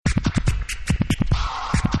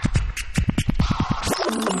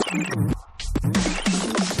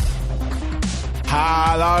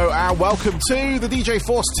Hello and welcome to the DJ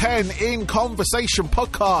Force 10 in Conversation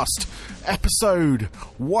podcast, episode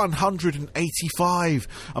 185.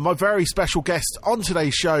 And my very special guest on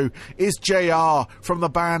today's show is JR from the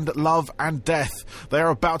band Love and Death. They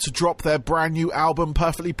are about to drop their brand new album,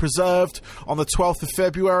 Perfectly Preserved, on the 12th of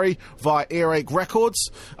February via Earache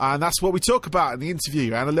Records. And that's what we talk about in the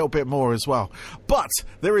interview and a little bit more as well. But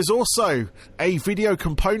there is also a video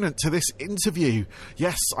component to this interview.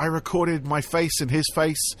 Yes, I recorded my face and his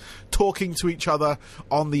face talking to each other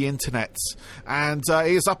on the internet. And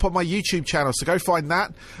it is up on my YouTube channel, so go find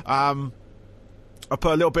that. I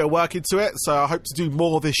put a little bit of work into it, so I hope to do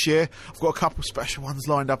more this year. I've got a couple of special ones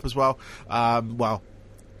lined up as well.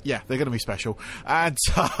 Yeah, they're going to be special. And,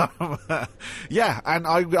 yeah, and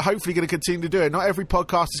I'm hopefully going to continue to do it. Not every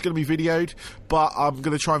podcast is going to be videoed, but I'm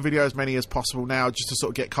going to try and video as many as possible now just to sort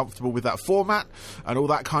of get comfortable with that format and all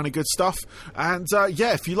that kind of good stuff. And,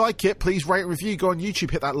 yeah, if you like it, please rate and review. Go on YouTube,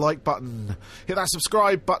 hit that like button, hit that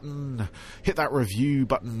subscribe button, hit that review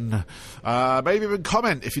button. Maybe even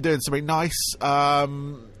comment if you're doing something nice,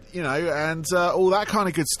 you know, and all that kind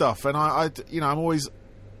of good stuff. And I'm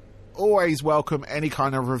always welcome any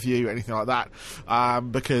kind of review, anything like that,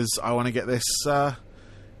 because I want to get this,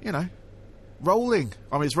 rolling.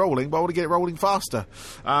 I mean, it's rolling, but I want to get it rolling faster.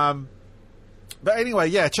 But anyway,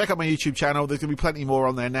 yeah, check out my YouTube channel. There's going to be plenty more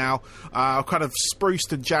on there now. I've kind of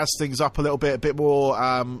spruced and jazzed things up a little bit, a bit more.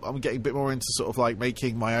 I'm getting a bit more into sort of like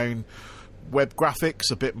making my own web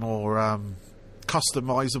graphics, a bit more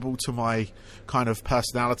customizable to my kind of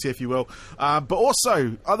personality, if you will. But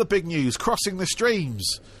also, other big news, Crossing the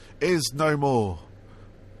Streams is no more.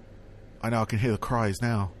 I know, I can hear the cries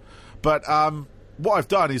now. But what I've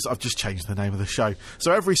done is I've just changed the name of the show.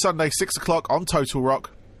 So every Sunday, 6 o'clock on Total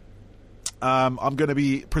Rock, I'm going to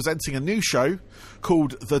be presenting a new show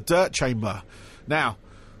called The Dirt Chamber. Now,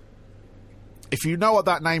 if you know what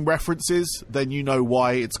that name references, then you know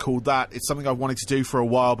why it's called that. It's something I've wanted to do for a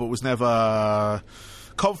while, but was never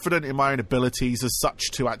confident in my own abilities as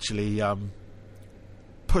such to actually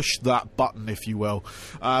push that button, if you will.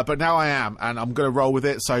 But now I am, and I'm going to roll with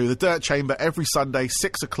it. So The Dirt Chamber every Sunday,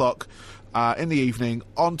 6 o'clock in the evening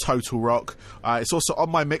on Total Rock. It's also on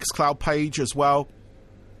my Mixcloud page as well.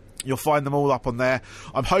 You'll find them all up on there.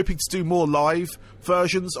 I'm hoping to do more live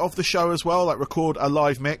versions of the show as well, like record a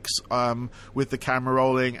live mix with the camera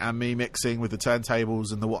rolling and me mixing with the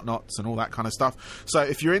turntables and the whatnots and all that kind of stuff. So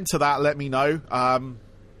if you're into that, let me know.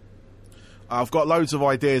 I've got loads of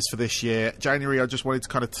ideas for this year. January, I just wanted to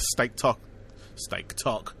kind of take stock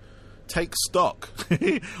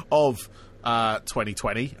of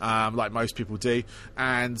 2020, like most people do.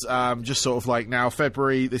 And just sort of like now,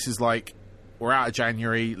 February, this is like, we're out of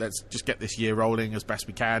January. Let's just get this year rolling as best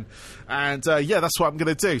we can. And, yeah, that's what I'm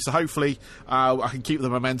going to do. So hopefully I can keep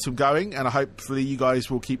the momentum going, and hopefully you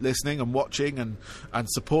guys will keep listening and watching and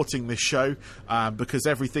supporting this show, because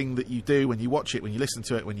everything that you do when you watch it, when you listen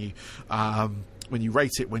to it, when you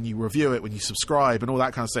rate it, when you review it, when you subscribe and all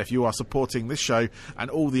that kind of stuff, you are supporting this show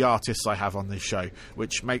and all the artists I have on this show,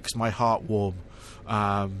 which makes my heart warm.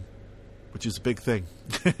 Which is a big thing.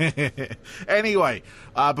 Anyway,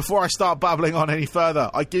 before I start babbling on any further,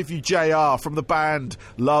 I give you JR from the band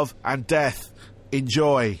Love and Death.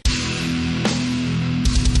 Enjoy.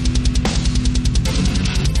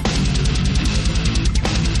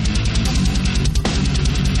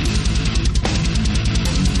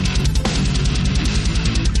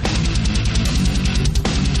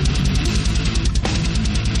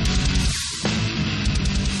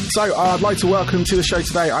 So, I'd like to welcome to the show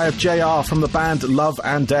today, I have JR from the band Love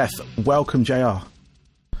and Death. Welcome, JR.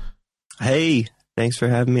 Hey, thanks for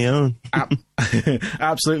having me on.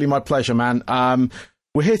 Absolutely my pleasure, man.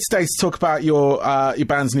 We're here today to talk about your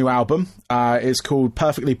band's new album. It's called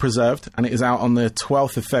Perfectly Preserved, and it is out on the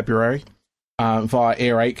 12th of February via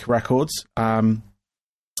Earache Records. And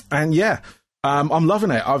yeah, I'm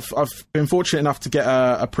loving it. I've been fortunate enough to get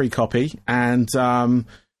a pre-copy, and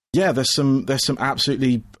yeah, there's some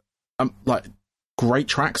absolutely like great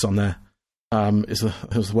tracks on there. Is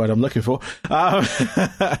the word I'm looking for. But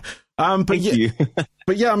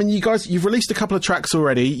yeah, I mean, you've released a couple of tracks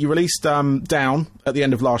already. You released Down at the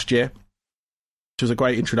end of last year, which was a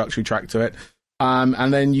great introductory track to it.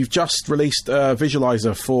 And then you've just released a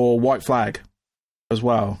visualizer for White Flag as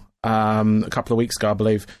well, a couple of weeks ago, I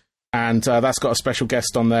believe. And that's got a special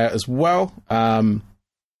guest on there as well. And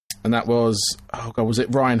that was, was it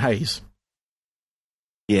Ryan Hayes?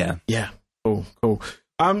 Yeah. Yeah. Cool.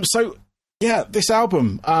 So, yeah, this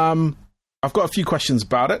album, I've got a few questions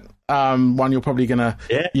about it. One you've probably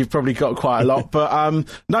got quite a lot, but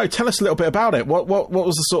no, tell us a little bit about it. What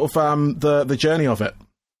was the sort of the journey of it?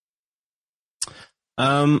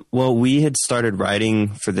 Well, we had started writing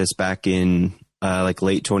for this back in like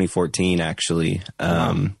late 2014, actually,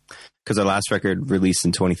 because our last record released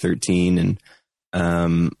in 2013, and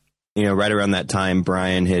right around that time,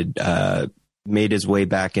 Brian had made his way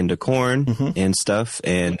back into Korn and stuff,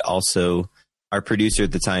 and also our producer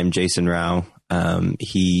at the time, Jason Rao,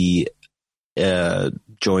 he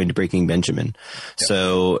joined Breaking Benjamin. Yep.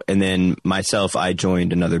 So, and then myself, I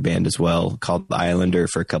joined another band as well called The Islander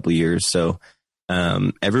for a couple of years. So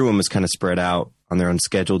everyone was kind of spread out on their own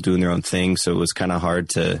schedule, doing their own thing. So it was kind of hard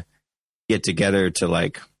to get together to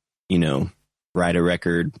write a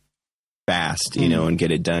record fast, and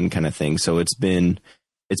get it done kind of thing. So it's been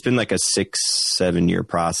like a 6-7 year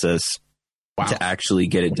process to actually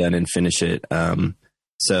get it done and finish it.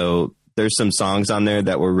 So there's some songs on there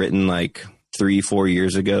that were written like 3-4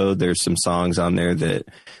 years ago. There's some songs on there that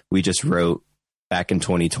we just wrote back in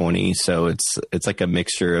 2020. So it's like a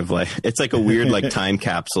mixture of it's like a weird like time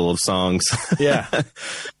capsule of songs. Yeah.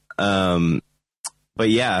 But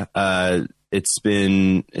yeah, it's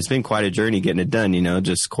been quite a journey getting it done,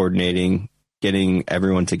 just coordinating, getting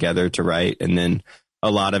everyone together to write. And then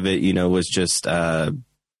a lot of it, was just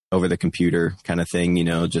over the computer kind of thing,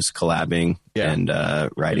 just collabing and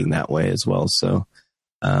writing that way as well. So,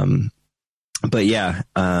 but yeah,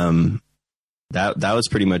 that was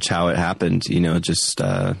pretty much how it happened, just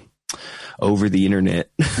over the internet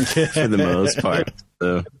for the most part.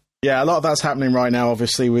 So. Yeah, a lot of that's happening right now,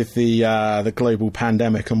 obviously, with the global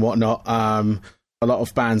pandemic and whatnot. A lot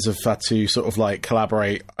of bands have had to sort of like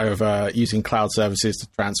collaborate over using cloud services to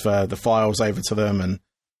transfer the files over to them, and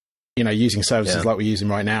using services like we're using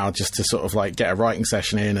right now just to sort of like get a writing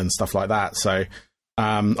session in and stuff like that. So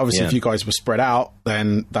obviously, if you guys were spread out,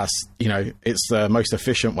 then that's it's the most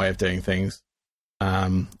efficient way of doing things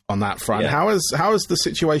on that front. How is the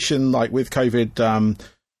situation like with COVID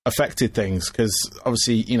affected things? Because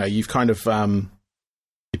obviously you've kind of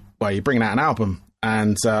you're bringing out an album,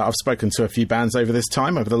 and I've spoken to a few bands over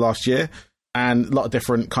the last year, and a lot of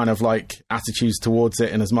different kind of like attitudes towards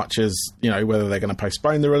it, in as much as whether they're going to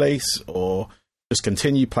postpone the release or just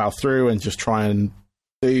continue, plow through and just try and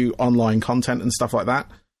do online content and stuff like that.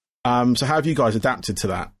 So how have you guys adapted to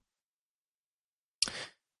that?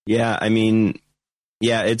 Yeah, I mean,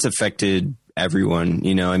 it's affected everyone,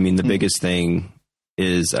 the biggest thing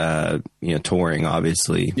is touring,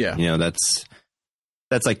 obviously.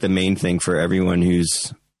 That's like the main thing for everyone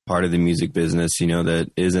who's part of the music business,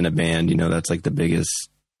 that is in a band. That's like the biggest,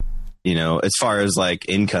 as far as like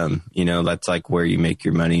income, that's like where you make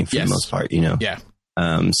your money for the most part.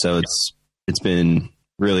 So it's been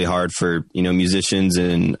really hard for musicians,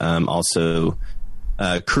 and also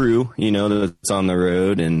crew that's on the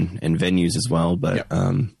road, and venues as well. But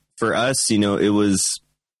for us,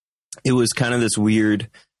 it was kind of this weird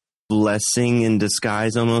blessing in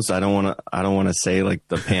disguise almost. I don't want to say like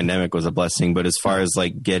the pandemic was a blessing, but as far as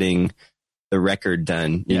like getting the record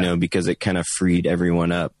done, because it kind of freed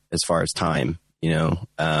everyone up as far as time,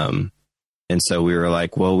 and so we were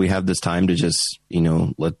like, well, we have this time to just,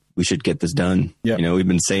 we should get this done. We've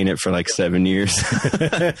been saying it for like 7 years.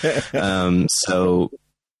 So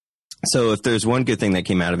if there's one good thing that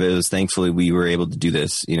came out of it, was thankfully we were able to do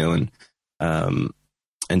this, and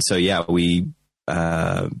so, we,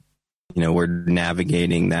 we're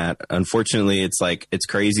navigating that. Unfortunately, it's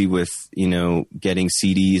crazy with, getting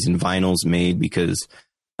CDs and vinyls made, because,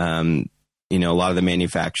 a lot of the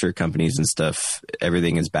manufacturer companies and stuff,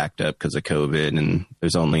 everything is backed up because of COVID, and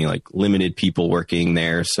there's only like limited people working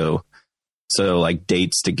there. So like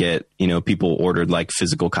dates to get, people ordered like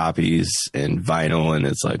physical copies and vinyl, and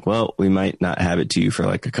it's like, well, we might not have it to you for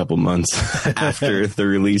like a couple months after the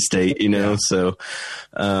release date, So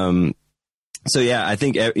I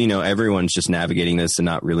think, everyone's just navigating this and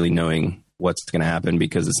not really knowing what's going to happen,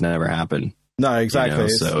 because it's never happened. No, exactly.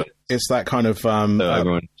 It's that kind of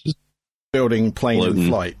everyone just building plane in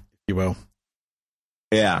flight, if you will.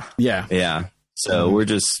 Yeah. So we're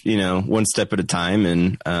just, one step at a time,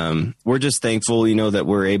 and we're just thankful, that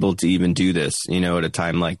we're able to even do this, at a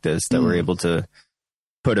time like this, that we're able to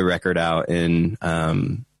put a record out and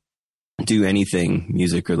do anything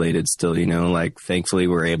music related still, like thankfully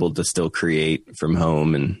we're able to still create from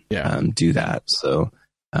home and do that. So,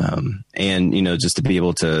 and, just to be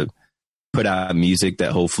able to put out music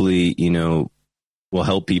that hopefully, will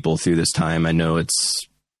help people through this time. I know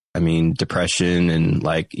depression and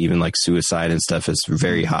like even like suicide and stuff is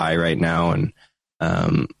very high right now. And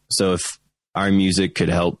so if our music could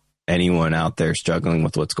help anyone out there struggling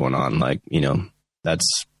with what's going on, like,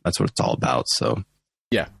 that's what it's all about. So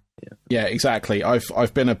yeah, exactly.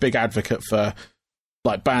 I've been a big advocate for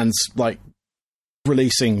like bands like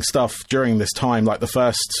releasing stuff during this time, like the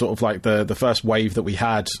first sort of like the first wave that we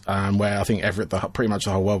had, where I think pretty much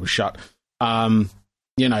the whole world was shut.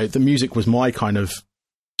 The music was my kind of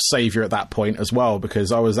savior at that point as well,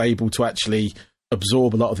 because I was able to actually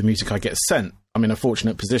absorb a lot of the music I get sent. I'm in a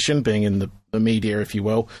fortunate position being in the media, if you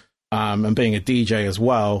will, and being a DJ as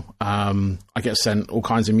well. I get sent all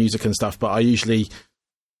kinds of music and stuff, but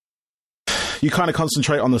you kind of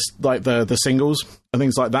concentrate on the singles and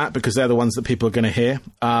things like that, because they're the ones that people are going to hear.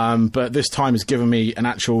 But this time has given me an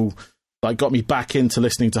actual, got me back into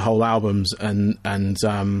listening to whole albums and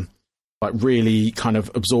really kind of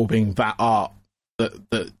absorbing that art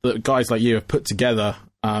that guys like you have put together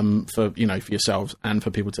for yourselves and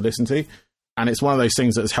for people to listen to. And it's one of those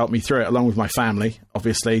things that has helped me through it, along with my family.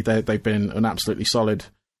 Obviously, they've been an absolutely solid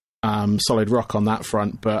rock on that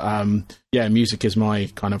front. But music is my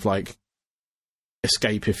kind of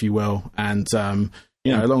escape, if you will. And along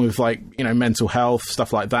with mental health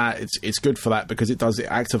stuff like that, it's good for that, because it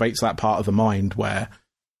activates that part of the mind where,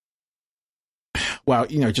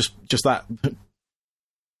 just that.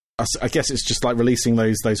 I guess it's just like releasing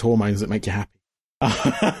those hormones that make you happy.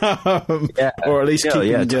 Or at least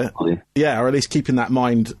keeping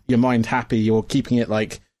your mind happy, or keeping it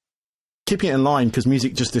in line, because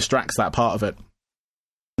music just distracts that part of it,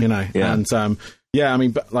 And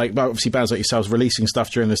but obviously bands like yourselves releasing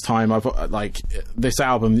stuff during this time. I've this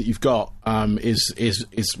album that you've got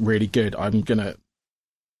is really good. I'm gonna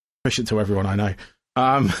push it to everyone I know.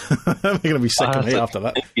 They're gonna be sick of me after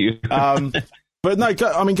that. Thank you. But no,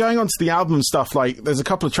 going on to the album and stuff, there's a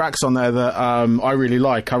couple of tracks on there that I really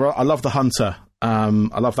like. I love The Hunter. I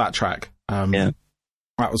love that track. That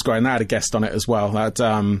was great. And they had a guest on it as well. That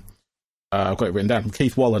I've got it written down.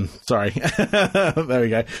 Keith Wallen. Sorry. There we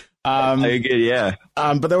go. Very good, yeah.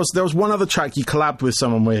 But there was one other track you collabed with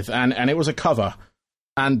someone with, and it was a cover.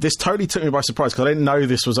 And this totally took me by surprise, because I didn't know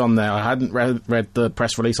this was on there. I hadn't read the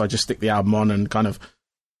press release. I just stick the album on and kind of...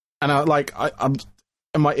 And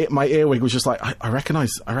And my earwig was just I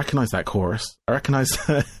recognize that chorus. I recognize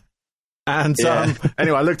that. And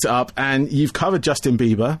anyway, I looked it up, and you've covered Justin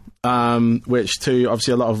Bieber, which to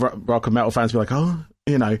obviously a lot of rock and metal fans be like,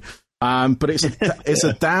 but it's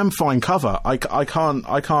a damn fine cover. I can't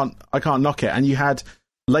knock it. And you had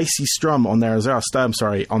Lacey Sturm on there as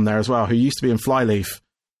well, who used to be in Flyleaf.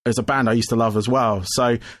 There's a band I used to love as well.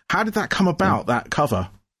 So how did that come about, that cover?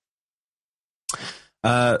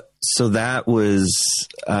 So that was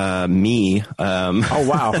me. Oh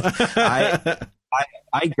wow!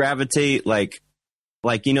 I gravitate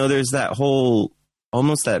there's that whole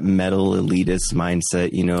almost that metal elitist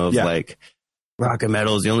mindset, of rock and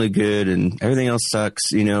metal is the only good and everything else sucks.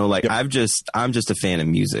 I'm just a fan of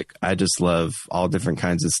music. I just love all different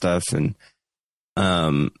kinds of stuff, and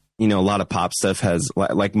a lot of pop stuff has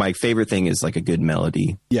my favorite thing is a good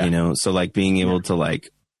melody. So being able to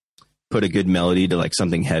put a good melody to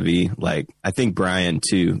something heavy. I think Brian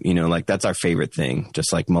too, that's our favorite thing,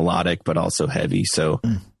 just melodic, but also heavy. So,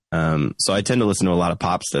 so I tend to listen to a lot of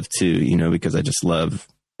pop stuff too, because I just love,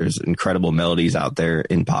 there's incredible melodies out there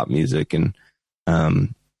in pop music. And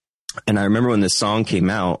I remember when this song came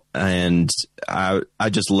out, and I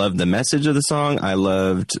just loved the message of the song. I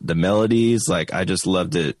loved the melodies. I just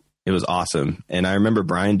loved it. It was awesome. And I remember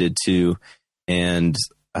Brian did too. And,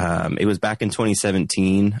 it was back in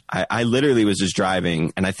 2017. I literally was just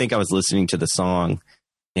driving, and I think I was listening to the song,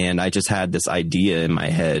 and I just had this idea in my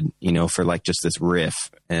head, for just this riff,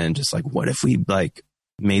 and just what if we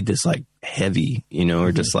made this heavy,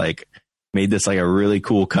 or just made this a really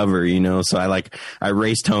cool cover, So I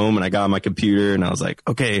raced home, and I got on my computer, and I was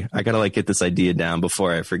okay, I gotta get this idea down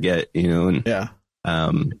before I forget, and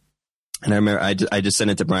and I remember I just sent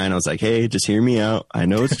it to Brian. I was hey, just hear me out. I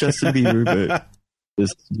know it's Justin Bieber, but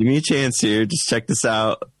just give me a chance here. Just check this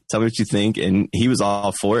out. Tell me what you think. And he was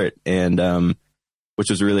all for it. And, which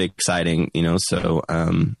was really exciting, so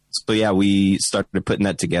yeah, we started putting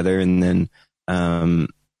that together, and then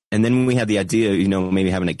we had the idea,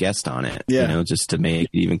 maybe having a guest on it, just to make it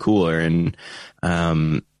even cooler. And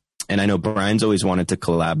I know Brian's always wanted to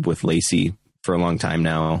collab with Lacey for a long time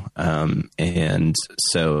now. And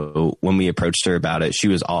so when we approached her about it, she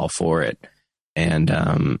was all for it.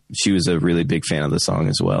 And she was a really big fan of the song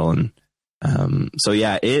as well. And so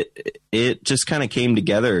yeah, it just kind of came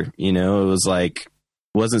together. It was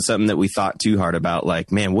wasn't something that we thought too hard about.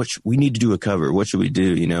 Man, we need to do a cover. What should we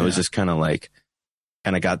do? It was just kind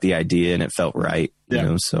of got the idea, and it felt right.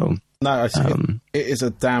 So no, I think it is a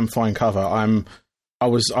damn fine cover. I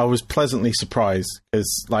was pleasantly surprised,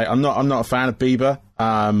 because I'm not a fan of Bieber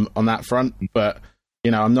on that front, but.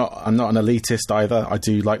 I'm not an elitist either. I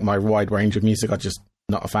do like my wide range of music. I'm just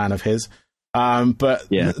not a fan of his. But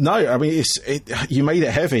Yeah. no, I mean, you made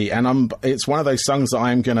it heavy, and it's one of those songs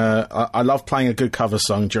that I love playing a good cover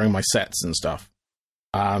song during my sets and stuff.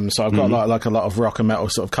 So I've got like a lot of rock and metal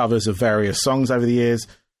sort of covers of various songs over the years,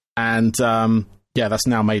 and that's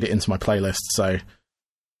now made it into my playlist. So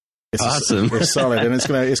it's awesome. It's solid, and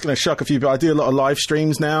it's gonna shock a few people. I do a lot of live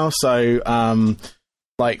streams now, so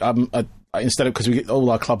instead of, because all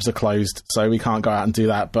our clubs are closed, so we can't go out and do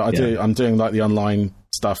that. But I'm doing like the online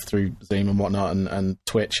stuff through Zoom and whatnot, and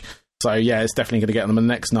Twitch. So yeah, it's definitely going to get on. The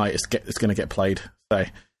next night, it's going to get played. So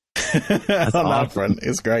That's on awesome. that front,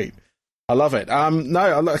 it's great. I love it.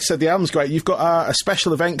 No, like I said, the album's great. You've got a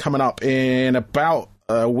special event coming up in about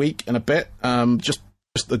a week and a bit. Just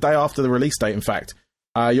the day after the release date. In fact,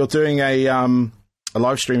 you're doing a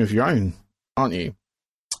live stream of your own, aren't you?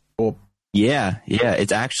 Or Yeah.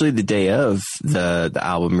 It's actually the day of the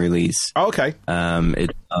album release. oh, okay.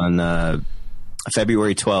 It's on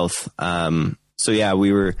February 12th. So yeah,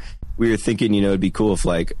 we were thinking, it'd be cool if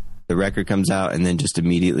like the record comes out and then just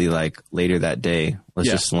immediately like later that day, let's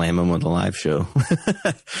just slam them with a live show.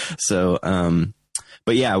 So,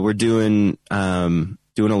 but yeah, we're doing a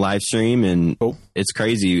live stream, and it's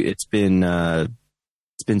crazy. It's been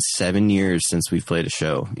 7 years since we've played a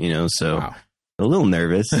show, so Wow. a little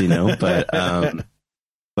nervous,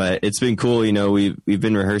 but it's been cool. We've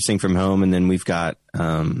been rehearsing from home, and then we've got,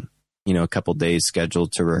 a couple days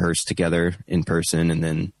scheduled to rehearse together in person and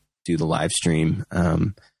then do the live stream.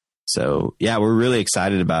 So yeah, we're really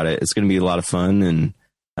excited about it. It's going to be a lot of fun,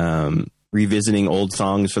 and revisiting old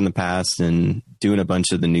songs from the past and doing a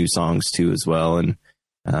bunch of the new songs too as well. And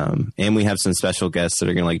we have some special guests that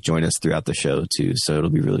are going to like join us throughout the show too. So it'll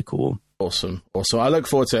be really cool. Awesome. I look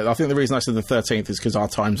forward to it. I think the reason I said the 13th is because our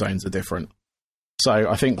time zones are different. So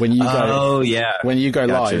I think when you go,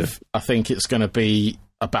 Gotcha. live, I think it's going to be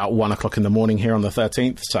about 1 o'clock in the morning here on the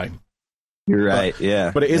 13th. So you're right.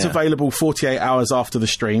 but it is available 48 hours after the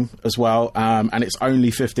stream as well. And it's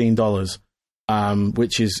only $15,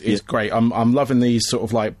 which is great. I'm loving these sort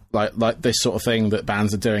of like this sort of thing that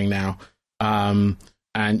bands are doing now.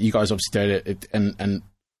 And you guys obviously did it, and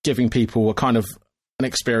giving people a kind of an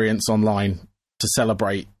experience online to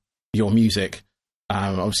celebrate your music.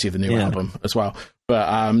 Obviously the new album as well.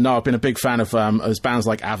 But no, I've been a big fan of there's bands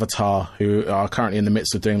like Avatar, who are currently in the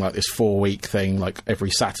midst of doing like this 4-week thing. Like every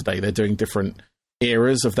Saturday, they're doing different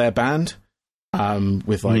eras of their band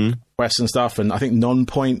with like quests and stuff. And I think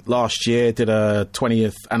Nonpoint last year did a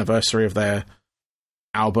 20th anniversary of their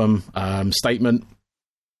album Statement.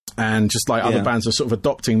 And just like other bands are sort of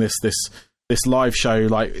adopting this live show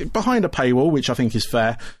like behind a paywall, which I think is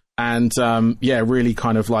fair. And really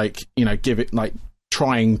kind of like, give it like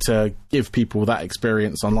trying to give people that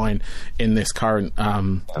experience online in this current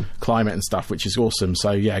climate and stuff, which is awesome.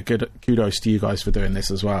 So yeah, good kudos to you guys for doing this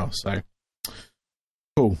as well. So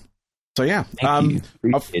cool. So yeah, Thank you.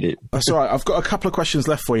 Appreciate it. That's all right. I've got a couple of questions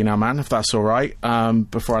left for you now, man, if that's all right.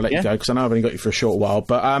 Before I let you go, because I know I've only got you for a short while,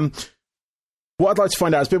 but what I'd like to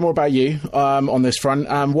find out is a bit more about you on this front.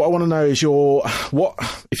 What I want to know is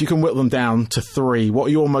if you can whittle them down to 3, what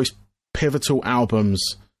are your most pivotal albums?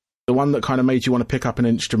 The one that kind of made you want to pick up an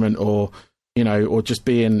instrument, or just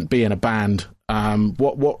be in a band.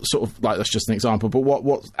 What sort of, like, that's just an example, but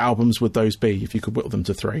what albums would those be if you could whittle them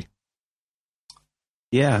to 3?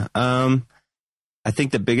 Yeah, I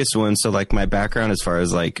think the biggest one. So like my background as far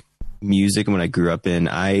as like music, when I grew up in,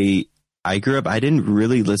 I didn't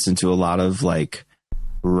really listen to a lot of like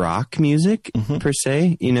rock music per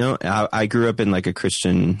se. I grew up in like a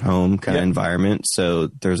Christian home kind of environment. So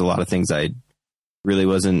there's a lot of things I really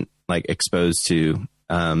wasn't like exposed to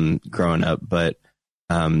growing up. But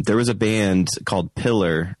there was a band called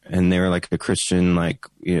Pillar, and they were like a Christian, like,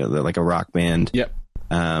 they're like a rock band. Yep.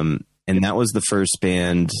 And that was the first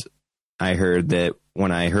band I heard that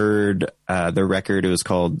when I heard the record, it was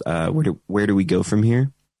called Where Do We Go From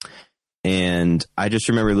Here? And I just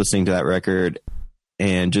remember listening to that record,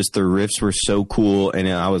 and just the riffs were so cool. And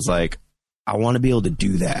I was like, I want to be able to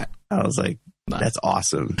do that. I was like, that's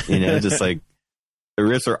awesome. Just like the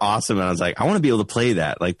riffs are awesome. And I was like, I want to be able to play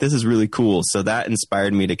that. Like, this is really cool. So that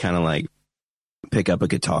inspired me to kind of like pick up a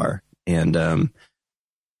guitar. And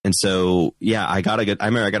so, yeah, I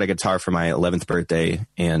remember I got a guitar for my 11th birthday,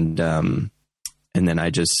 and then I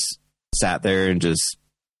just sat there and just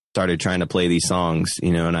started trying to play these songs,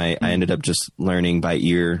 and I ended up just learning by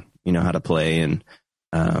ear, how to play, and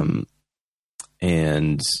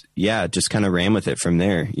just kind of ran with it from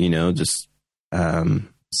there, just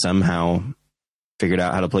somehow figured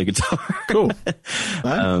out how to play guitar. Cool.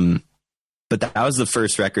 But that was the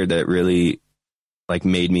first record that really like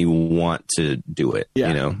made me want to do it,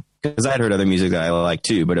 because I had heard other music that I like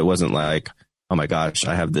too, but it wasn't like, oh my gosh,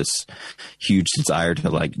 I have this huge desire to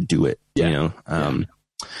like do it, you know?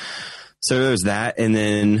 So there was that. And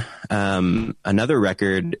then another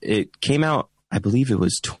record, it came out, I believe it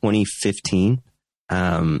was 2015.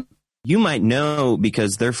 You might know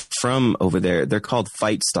because they're from over there. They're called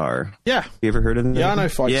Fight Star. Yeah. You ever heard of them? Yeah, I know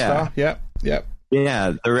Fight Star. Yep.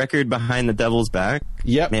 Yeah, the record Behind the Devil's Back.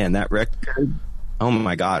 Yep. Man, that record, oh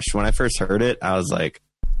my gosh. When I first heard it, I was like,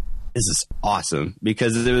 this is awesome.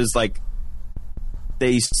 Because it was like,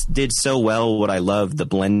 they did so well what I love, the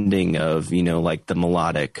blending of, you know, like the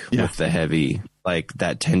melodic with the heavy, like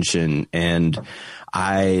that tension. And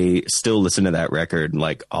I still listen to that record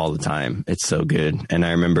like all the time. It's so good. And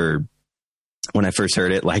I remember when I first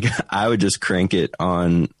heard it, like I would just crank it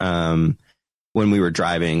on when we were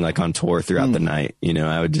driving, like on tour throughout the night. You know,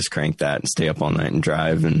 I would just crank that and stay up all night and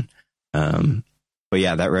drive. And but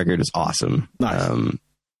yeah, that record is awesome. Nice.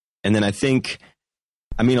 And then I think,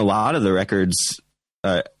 I mean, a lot of the records,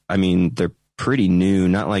 I mean, they're pretty new,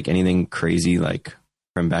 not like anything crazy like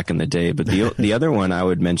from back in the day. But the other one I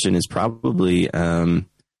would mention is probably Bring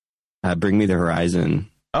Me the Horizon.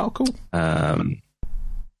 Oh, cool.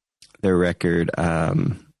 Their record.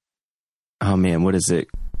 Oh man, what is it?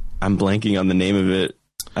 I'm blanking on the name of it.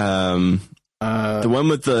 The one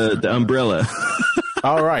with the umbrella.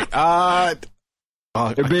 All right.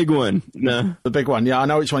 The big one. No, the big one. Yeah, I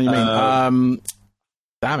know which one you mean.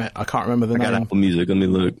 Damn it, I can't remember the name. I got Apple Music. Let me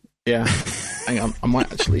look. Yeah, hang on. I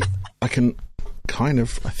might actually. I can kind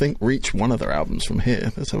of, I think, reach one of their albums from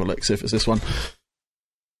here. Let's have a look. See if it's this one.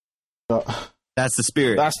 But that's the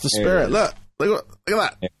Spirit. That's the Spirit. Look at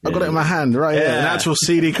that. I've got it in my hand right here. An actual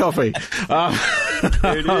CD copy. There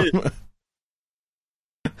it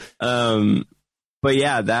is. But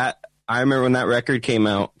yeah, that I remember when that record came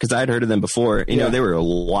out because I'd heard of them before. You know, they were a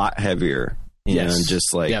lot heavier. You know, and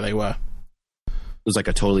just like they were. It was like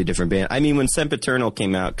a totally different band. I mean, when Sempiternal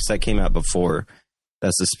came out, because that came out before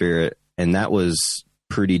That's the Spirit, and that was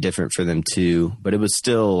pretty different for them too. But it was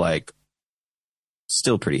still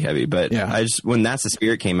pretty heavy. But I just when That's the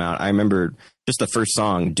Spirit came out, I remember just the first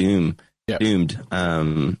song, Doomed. Man,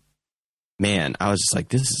 I was just like,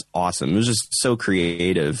 this is awesome. It was just so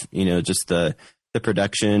creative, you know, just the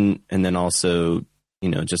production, and then also, you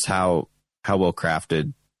know, just how well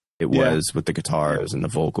crafted it was with the guitars and the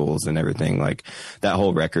vocals and everything. Like that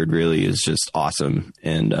whole record really is just awesome.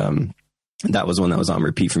 And that was one that was on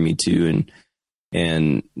repeat for me too.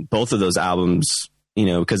 And both of those albums, you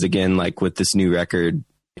know, because again, like with this new record,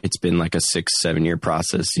 it's been like a 6-7 year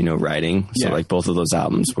process, you know, writing. So like both of those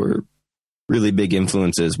albums were really big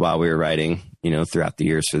influences while we were writing, you know, throughout the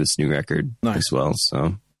years for this new record as well.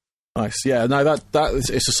 So nice. Yeah, no, that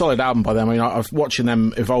is, it's a solid album by them. I mean, I've watching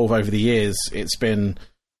them evolve over the years. It's been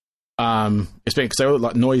because they were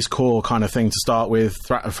like noisecore kind of thing to start with,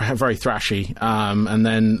 very thrashy, and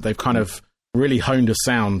then they've kind of really honed a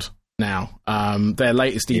sound now. Their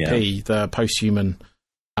latest EP, the Posthuman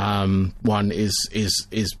one, is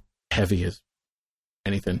heavy as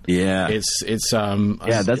anything. Yeah, it's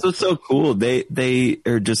that's what's so cool. They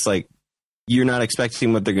are just like, you're not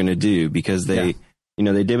expecting what they're gonna do because they you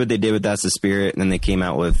know, they did what they did with That's the Spirit, and then they came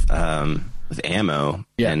out with Ammo,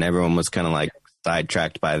 and everyone was kind of like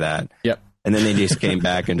sidetracked by that. And then they just came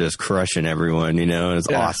back and just crushing everyone, you know. It's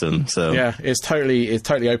awesome. So it's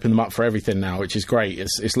totally opened them up for everything now, which is great.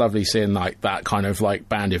 It's lovely seeing like that kind of like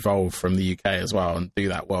band evolve from the UK as well and do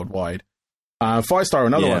that worldwide. Fight Star,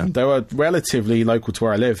 another one. They were relatively local to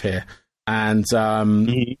where I live here, and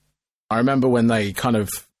I remember when they kind of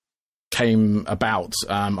came about.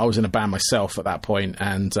 I was in a band myself at that point,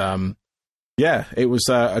 and it was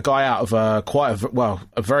a guy out of a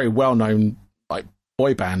very well-known like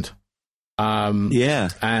boy band. And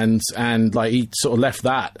like he sort of left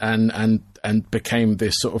that and became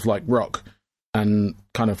this sort of like rock and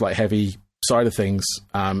kind of like heavy side of things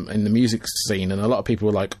in the music scene, and a lot of people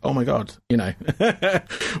were like, oh my god, you know,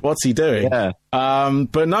 what's he doing?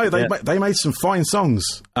 But no, they made some fine songs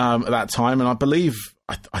at that time, and I believe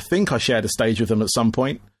I think I shared a stage with them at some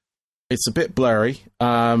point. It's a bit blurry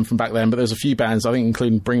from back then, but there's a few bands, I think,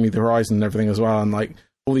 including Bring Me the Horizon and everything as well, and like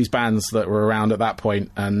all these bands that were around at that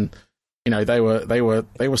point, and you know, they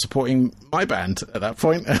were supporting my band at that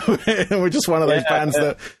point. We're just one of those bands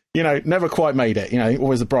that, you know, never quite made it, you know,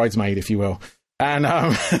 always the bridesmaid, if you will. And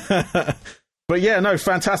but yeah, no,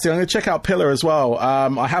 fantastic. I'm going to check out Pillar as well.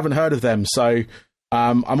 I haven't heard of them, so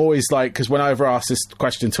I'm always like, because when I ever ask this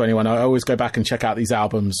question to anyone, I always go back and check out these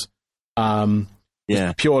albums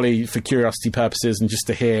purely for curiosity purposes and just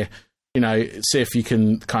to hear, you know, see if you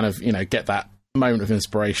can kind of, you know, get that moment of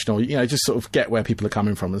inspiration, or, you know, just sort of get where people are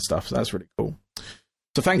coming from and stuff. So that's really cool.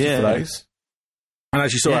 So thank you for those. And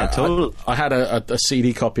as you saw, totally. I had a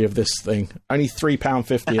CD copy of this thing, only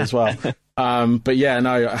 £3.50 as well. But yeah,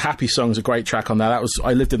 no, Happy Song's a great track on there.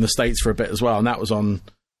 I lived in the States for a bit as well, and that was on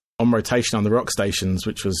rotation on the rock stations,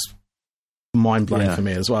 which was mind blowing for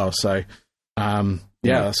me as well. So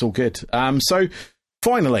that's all good. So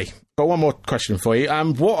finally, got one more question for you.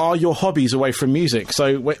 What are your hobbies away from music?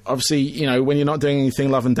 So obviously, you know, when you're not doing anything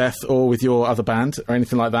Love and Death or with your other band or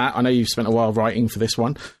anything like that, I know you've spent a while writing for this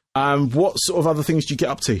one. What sort of other things do you get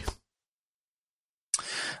up to?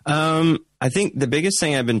 I think the biggest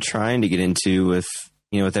thing I've been trying to get into with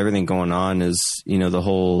everything going on is, you know, the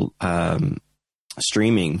whole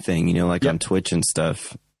streaming thing, you know, like on Twitch and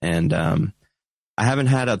stuff. And I haven't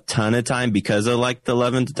had a ton of time because of like the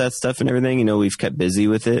Love and Death stuff and everything. You know, we've kept busy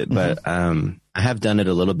with it, but I have done it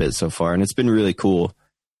a little bit so far, and it's been really cool,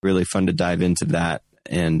 really fun to dive into that.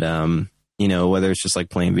 And, you know, whether it's just like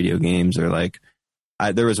playing video games or like,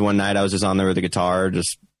 there was one night I was just on there with a guitar,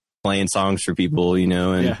 just playing songs for people, you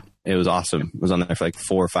know, and it was awesome. I was on there for like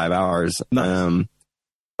 4 or 5 hours. Nice.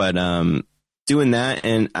 But doing that,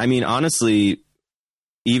 and I mean, honestly,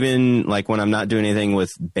 even like when I'm not doing anything with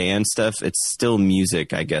band stuff, it's still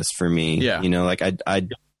music, I guess, for me. Yeah. You know, like I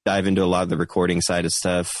dive into a lot of the recording side of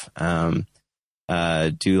stuff, do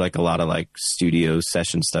like a lot of like studio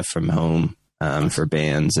session stuff from home for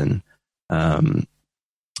bands and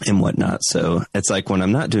whatnot. So it's like when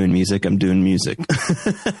I'm not doing music, I'm doing music.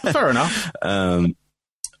 Fair enough.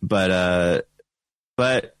 But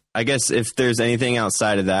I guess if there's anything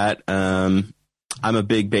outside of that, I'm a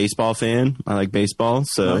big baseball fan. I like baseball.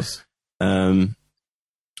 So, nice.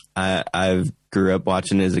 I grew up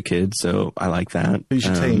watching it as a kid, so I like that. Who's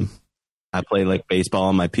your team? I play like baseball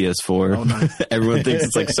on my PS4. Oh, nice. Everyone thinks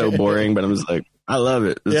it's like so boring, but I'm just like, I love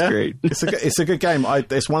it. It's great. It's a good game.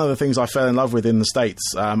 It's one of the things I fell in love with in the States.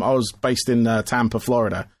 I was based in Tampa,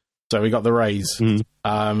 Florida. So we got the Rays, who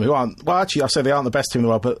aren't, well, actually, I say they aren't the best team in the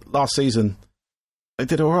world, but last season they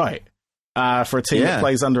did all right for a team that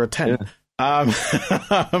plays under a 10. Yeah.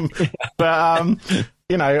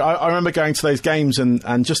 You know, I remember going to those games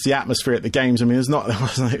and just the atmosphere at the games. I mean,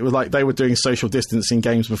 it was like they were doing social distancing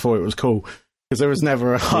games before it was cool, because there was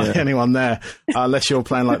never anyone there unless you're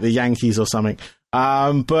playing like the Yankees or something.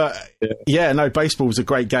 But baseball was a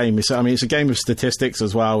great game. It's a game of statistics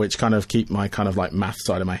as well, which kind of keep my kind of like math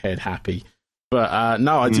side of my head happy. But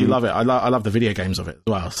I do love it. I love the video games of it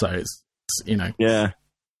as well. So it's you know,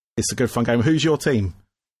 it's a good fun game. Who's your team?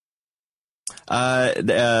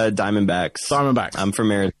 Diamondbacks. Diamondbacks. I'm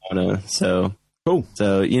from Arizona, so cool.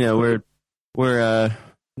 So you know, we're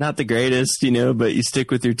not the greatest, you know, but you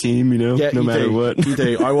stick with your team, you know, no matter what. You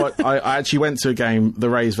do. I actually went to a game, the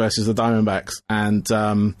Rays versus the Diamondbacks, and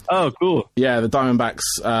oh, cool. Yeah, the Diamondbacks.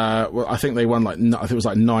 I think they won I think it was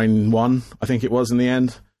like 9-1. I think it was in the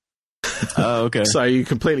end. Oh, okay. So you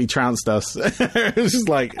completely trounced us. It was just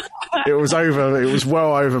like it was over. It was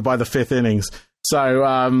well over by the 5th innings.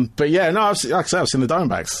 So, but yeah, no, like I said, I've seen the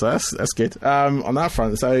Diamondbacks, so that's good on that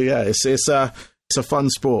front. So yeah, it's a fun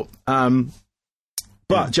sport.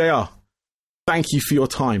 But JR, thank you for your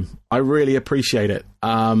time. I really appreciate it.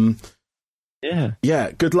 Yeah.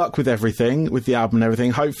 Good luck with everything, with the album and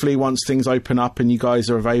everything. Hopefully, once things open up and you guys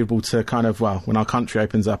are available to kind of, when our country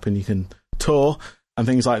opens up and you can tour and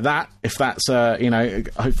things like that, if that's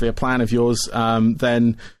hopefully a plan of yours,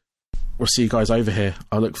 then we'll see you guys over here.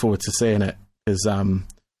 I look forward to seeing it. Because I'm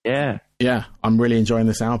really enjoying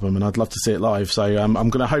this album and I'd love to see it live. So I'm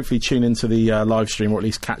going to hopefully tune into the live stream, or at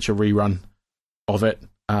least catch a rerun of it.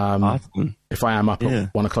 Awesome. If I am up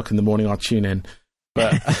at 1 o'clock in the morning, I'll tune in.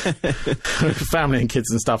 But family and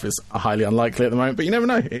kids and stuff is highly unlikely at the moment. But you never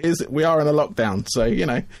know. We are in a lockdown, so you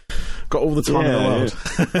know, got all the time in the world.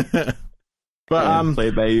 But play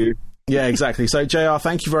it by ear. Yeah, exactly. So JR,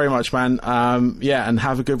 thank you very much, man. And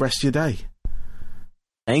have a good rest of your day.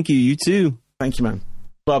 Thank you. You too. Thank you, man.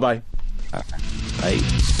 Bye-bye. Bye.